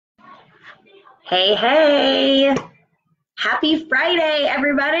Hey, hey, happy Friday,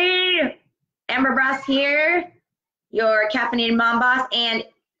 everybody. Amber Ross here, your caffeinated mom boss and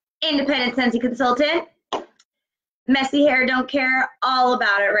independent Scentsy consultant. Messy hair, don't care all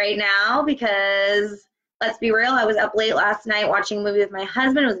about it right now because let's be real, I was up late last night watching a movie with my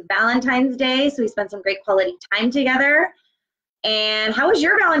husband. It was Valentine's Day, so we spent some great quality time together. And how was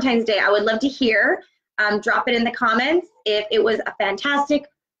your Valentine's Day? I would love to hear. Drop it in the comments if it was a fantastic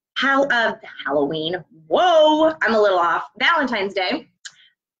Halloween. Whoa, I'm a little off. Valentine's Day.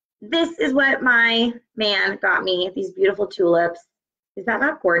 This is what my man got me, these beautiful tulips. Is that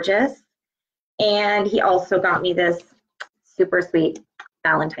not gorgeous? And he also got me this super sweet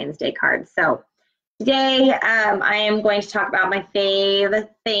Valentine's Day card. So today I am going to talk about my fave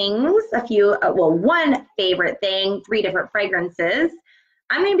things, one favorite thing, 3 different fragrances.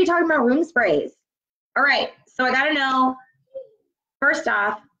 I'm going to be talking about room sprays. All right, so I got to know, first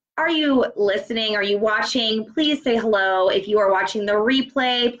off, are you listening? Are you watching? Please say hello. If you are watching the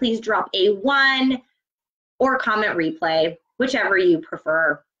replay, please drop a 1 or comment replay, whichever you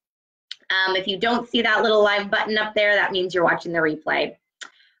prefer. If you don't see that little live button up there, that means you're watching the replay.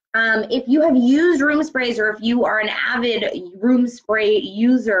 If you have used room sprays or if you are an avid room spray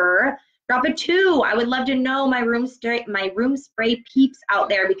user, drop a 2. I would love to know my room spray peeps out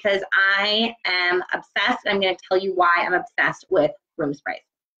there because I am obsessed. I'm going to tell you why I'm obsessed with room sprays.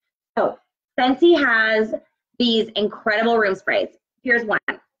 So Scentsy has these incredible room sprays. Here's one.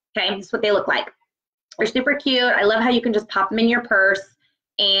 Okay, this is what they look like. They're super cute. I love how you can just pop them in your purse,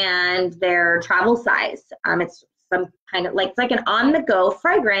 and they're travel size. It's some kind of it's like an on-the-go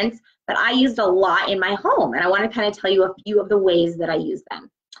fragrance that I used a lot in my home, and I want to kind of tell you a few of the ways that I use them.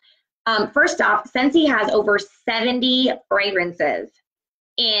 First off, Scentsy has over 70 fragrances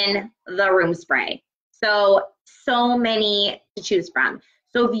in the room spray. So many to choose from.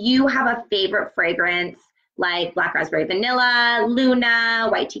 So if you have a favorite fragrance like Black Raspberry Vanilla, Luna,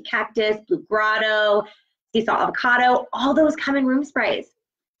 White Tea Cactus, Blue Grotto, Sea Salt Avocado, all those come in room sprays.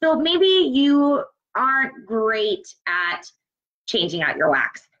 So maybe you aren't great at changing out your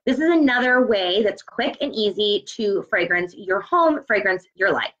wax. This is another way that's quick and easy to fragrance your home, fragrance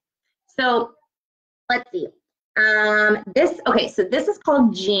your life. So let's see. So this is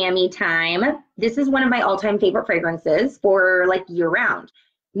called Jammy Time. This is one of my all-time favorite fragrances for like year-round,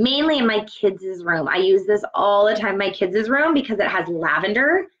 mainly in my kids' room. I use this all the time in my kids' room because it has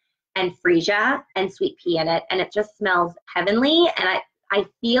lavender and freesia and sweet pea in it, and it just smells heavenly. And I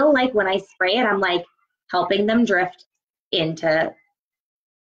feel like when I spray it, I'm like helping them drift into.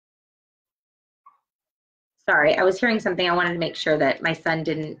 Sorry, I was hearing something. I wanted to make sure that my son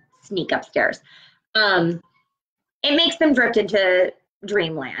didn't sneak upstairs. It makes them drift into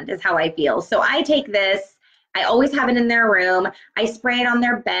dreamland is how I feel. So I take this, I always have it in their room. I spray it on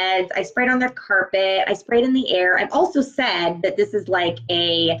their beds. I spray it on their carpet. I spray it in the air. I've also said that this is like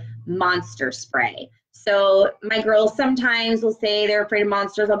a monster spray. So my girls sometimes will say they're afraid of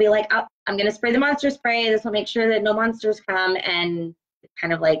monsters. I'll be like, oh, I'm going to spray the monster spray. This will make sure that no monsters come. And it's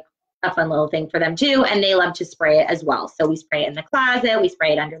kind of like a fun little thing for them too. And they love to spray it as well. So we spray it in the closet. We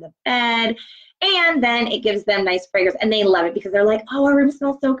spray it under the bed. And then it gives them nice fragrance, and they love it because they're like, oh, our room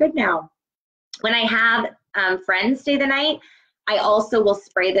smells so good now. When I have friends stay the night, I also will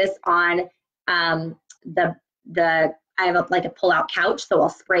spray this on I have like a pull-out couch, so I'll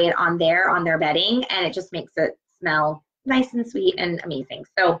spray it on their bedding, and it just makes it smell nice and sweet and amazing.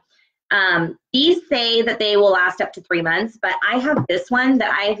 So these say that they will last up to 3 months, but I have this one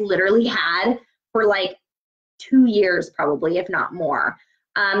that I've literally had for like 2 years probably, if not more.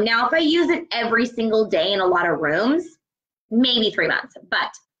 Now, if I use it every single day in a lot of rooms, maybe 3 months, but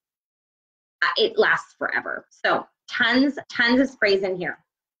it lasts forever. So tons of sprays in here.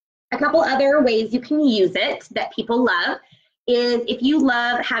 A couple other ways you can use it that people love is if you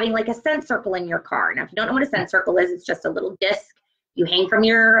love having like a scent circle in your car. Now, if you don't know what a scent circle is, it's just a little disc you hang from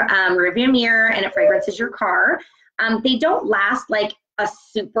your rearview mirror, and it fragrances your car. They don't last like a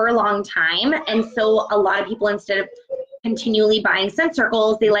super long time, and so a lot of people, instead of continually buying scent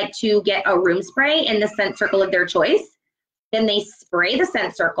circles, they like to get a room spray in the scent circle of their choice. Then they spray the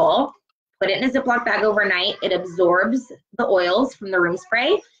scent circle, put it in a Ziploc bag overnight. It absorbs the oils from the room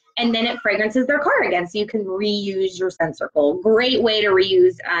spray, and then it fragrances their car again. So you can reuse your scent circle. Great way to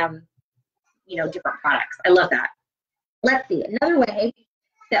reuse, different products. I love that. Let's see. Another way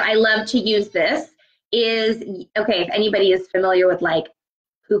that I love to use this is, okay, if anybody is familiar with like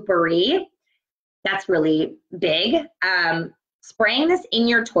poopery, that's really big. Spraying this in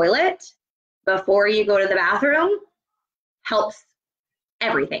your toilet before you go to the bathroom helps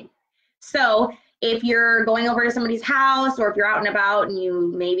everything. So if you're going over to somebody's house, or if you're out and about and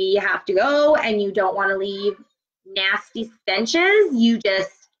you maybe have to go and you don't want to leave nasty stenches, you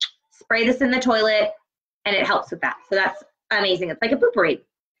just spray this in the toilet and it helps with that. So that's amazing. It's like a poopery.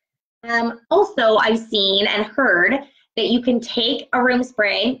 Also, I've seen and heard that you can take a room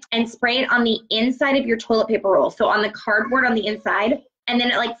spray and spray it on the inside of your toilet paper roll. So on the cardboard on the inside, and then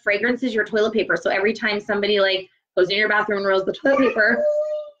it like fragrances your toilet paper. So every time somebody like goes in your bathroom and rolls the toilet paper,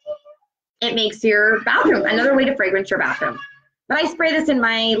 it makes your bathroom another way to fragrance your bathroom. But I spray this in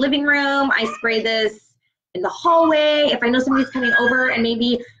my living room. I spray this in the hallway. If I know somebody's coming over and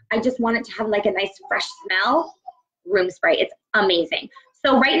maybe I just want it to have like a nice fresh smell, room spray. It's amazing.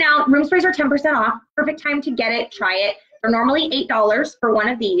 So right now, room sprays are 10% off. Perfect time to get it, try it. They're normally $8 for one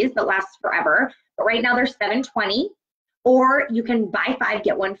of these that lasts forever, but right now they're $7.20, or you can buy 5,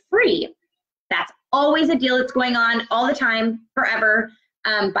 get 1 free. That's always a deal that's going on all the time, forever.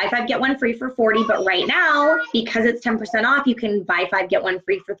 Buy 5, get 1 free for $40, but right now, because it's 10% off, you can buy 5, get 1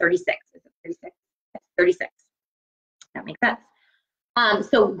 free for $36. Is it 36? Yes, 36. That makes sense.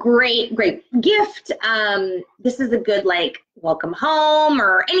 So great gift. This is a good like welcome home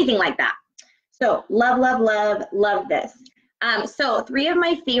or anything like that. So love this. So 3 of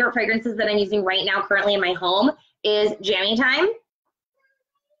my favorite fragrances that I'm using right now currently in my home is Jammy Time.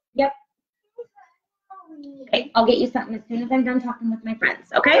 Yep. Okay, I'll get you something as soon as I'm done talking with my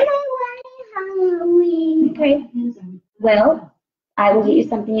friends, okay? Okay. Well, I will get you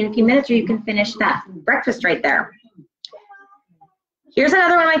something in a few minutes, or you can finish that breakfast right there. Here's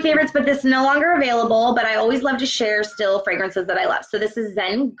another one of my favorites, but this is no longer available, but I always love to share still fragrances that I love. So this is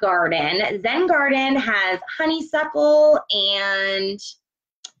Zen Garden. Zen Garden has honeysuckle and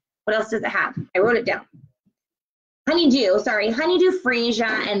what else does it have? I wrote it down. Honeydew, freesia,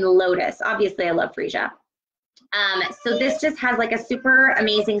 and lotus. Obviously, I love freesia. So this just has like a super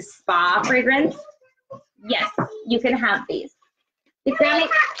amazing spa fragrance. Yes, you can have these. Did Granny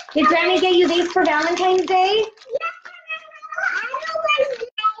get you these for Valentine's Day?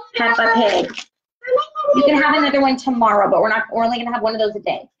 Peppa Pig. You can have another one tomorrow, but we're only gonna have one of those a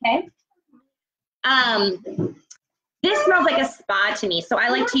day, okay? This smells like a spa to me, so I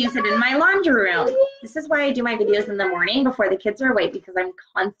like to use it in my laundry room. This is why I do my videos in the morning before the kids are awake, because I'm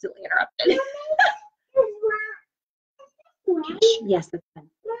constantly interrupted. Yes, that's fine.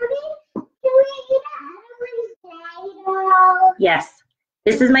 Yes.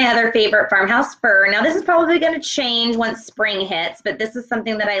 This is my other favorite Farmhouse Fur. Now this is probably going to change once spring hits, but this is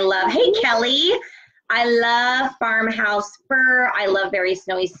something that I love. Hey, Kelly. I love Farmhouse Fur. I love Very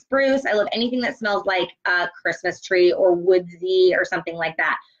Snowy Spruce. I love anything that smells like a Christmas tree or woodsy or something like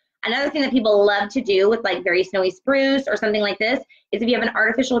that. Another thing that people love to do with like Very Snowy Spruce or something like this is if you have an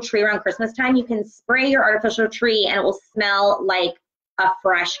artificial tree around Christmas time, you can spray your artificial tree and it will smell like a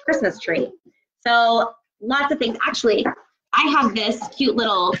fresh Christmas tree. So lots of things. Actually, I have this cute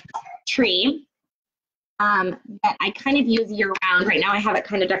little tree that I kind of use year round. Right now I have it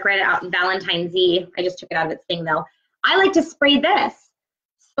kind of decorated out in Valentine's Eve. I just took it out of its thing though. I like to spray this.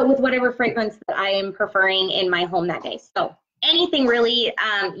 So with whatever fragrance that I am preferring in my home that day. So anything really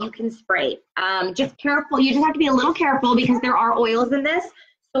you can spray. Just careful, you just have to be a little careful because there are oils in this.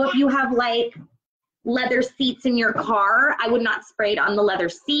 So if you have like leather seats in your car, I would not spray it on the leather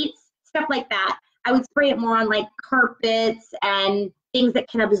seats, stuff like that. I would spray it more on like carpets and things that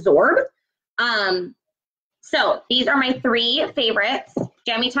can absorb. So these are my 3 favorites: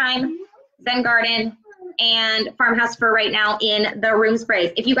 Jammy Time, Zen Garden, and Farmhouse Fur right now in the room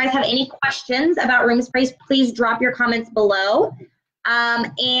sprays. If you guys have any questions about room sprays, please drop your comments below.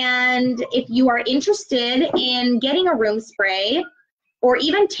 And if you are interested in getting a room spray or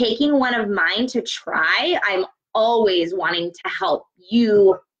even taking one of mine to try, I'm always wanting to help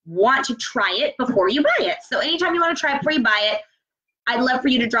you want to try it before you buy it. So anytime you want to try it before you buy it, I'd love for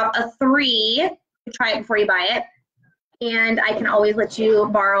you to drop a 3 to try it before you buy it. And I can always let you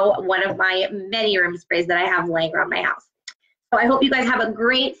borrow one of my many room sprays that I have laying around my house. So I hope you guys have a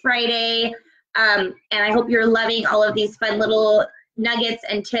great Friday. And I hope you're loving all of these fun little nuggets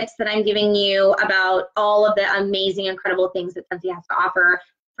and tips that I'm giving you about all of the amazing, incredible things that Scentsy has to offer.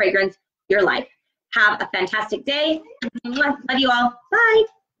 Fragrance your life. Have a fantastic day. Love you all. Bye.